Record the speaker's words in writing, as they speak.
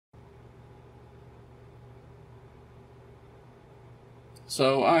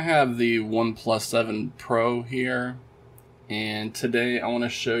So I have the OnePlus 7 Pro here, and today I want to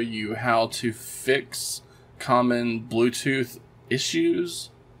show you how to fix common Bluetooth issues,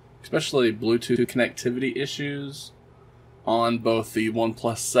 especially Bluetooth connectivity issues, on both the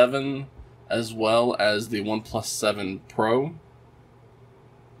OnePlus 7 as well as the OnePlus 7 Pro.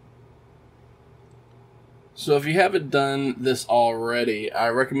 So if you haven't done this already, I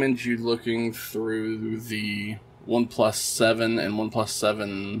recommend you looking through the OnePlus 7 and OnePlus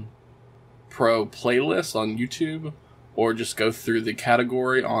 7 Pro playlist on YouTube, or just go through the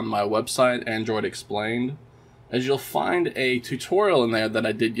category on my website, Android Explained, as you'll find a tutorial in there that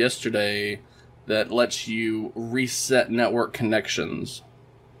I did yesterday that lets you reset network connections.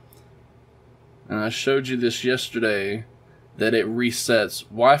 And I showed you this yesterday, that it resets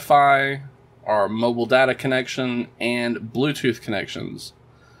Wi-Fi, our mobile data connection, and Bluetooth connections.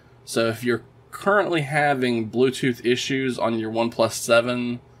 So if you're currently having Bluetooth issues on your OnePlus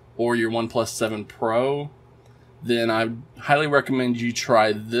 7 or your OnePlus 7 Pro, then I highly recommend you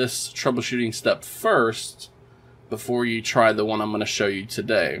try this troubleshooting step first before you try the one I'm going to show you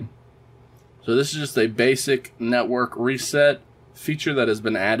today. So this is just a basic network reset feature that has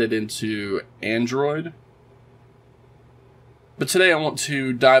been added into Android. But today I want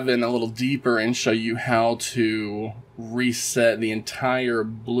to dive in a little deeper and show you how to reset the entire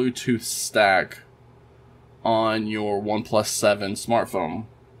Bluetooth stack on your OnePlus 7 smartphone.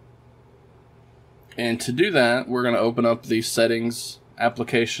 And to do that, we're going to open up the settings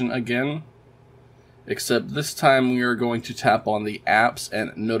application again, except this time we are going to tap on the apps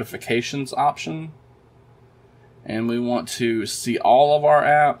and notifications option, and we want to see all of our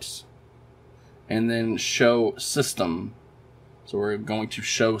apps and then show system. So we're going to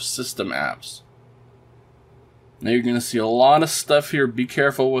show system apps. Now you're going to see a lot of stuff here. Be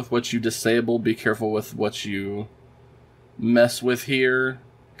careful with what you disable. Be careful with what you mess with here,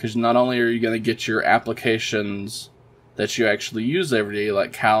 because not only are you going to get your applications that you actually use every day,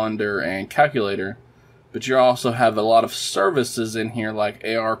 like calendar and calculator, but you also have a lot of services in here like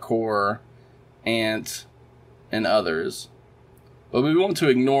ARCore, Ant, and others. But we want to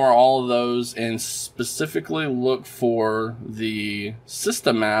ignore all of those and specifically look for the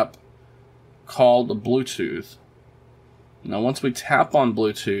system app called Bluetooth. Now once we tap on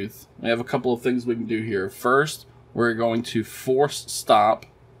Bluetooth, we have a couple of things we can do here. First, we're going to force stop,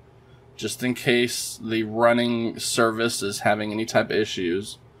 just in case the running service is having any type of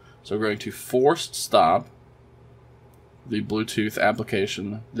issues. So we're going to force stop the Bluetooth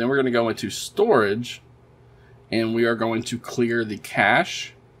application. Then we're going to go into storage, and we are going to clear the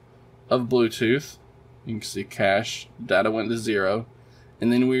cache of Bluetooth. You can see cache data went to 0.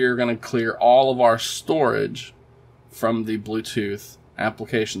 And then we are going to clear all of our storage from the Bluetooth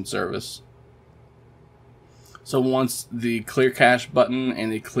application service. So once the clear cache button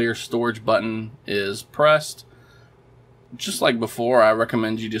and the clear storage button is pressed, just like before, I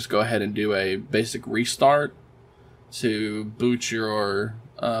recommend you just go ahead and do a basic restart to boot your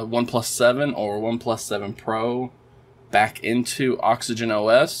OnePlus 7 or OnePlus 7 Pro back into Oxygen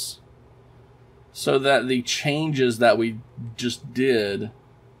OS, so that the changes that we just did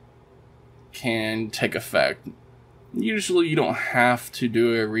can take effect. Usually you don't have to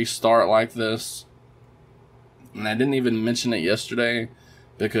do a restart like this, and I didn't even mention it yesterday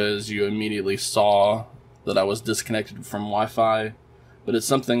because you immediately saw that I was disconnected from Wi-Fi, but it's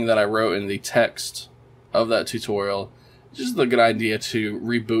something that I wrote in the text of that tutorial. It's just a good idea to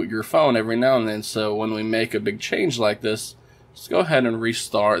reboot your phone every now and then, so when we make a big change like this, just go ahead and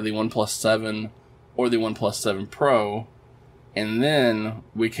restart the OnePlus 7 or the OnePlus 7 Pro, and then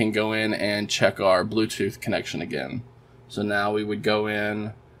we can go in and check our Bluetooth connection again. So now we would go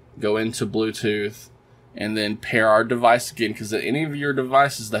into Bluetooth, and then pair our device again, because any of your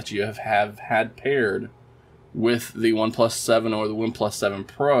devices that you have had paired with the OnePlus 7 or the OnePlus 7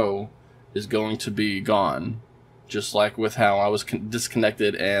 Pro is going to be gone. Just like with how I was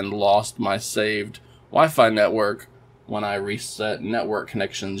disconnected and lost my saved Wi-Fi network when I reset network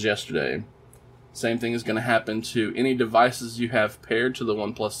connections yesterday. Same thing is going to happen to any devices you have paired to the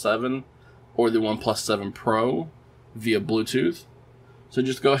OnePlus 7 or the OnePlus 7 Pro via Bluetooth. So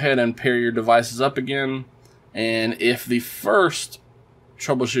just go ahead and pair your devices up again, and if the first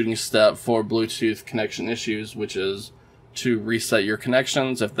troubleshooting step for Bluetooth connection issues, which is to reset your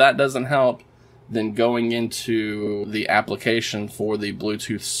connections, if that doesn't help, then going into the application for the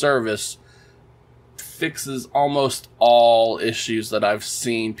Bluetooth service fixes almost all issues that I've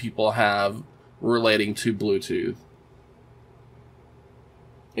seen people have relating to Bluetooth.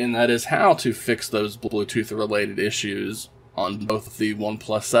 And that is how to fix those Bluetooth related issues on both the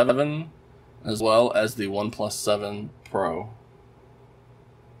OnePlus 7 as well as the OnePlus 7 Pro.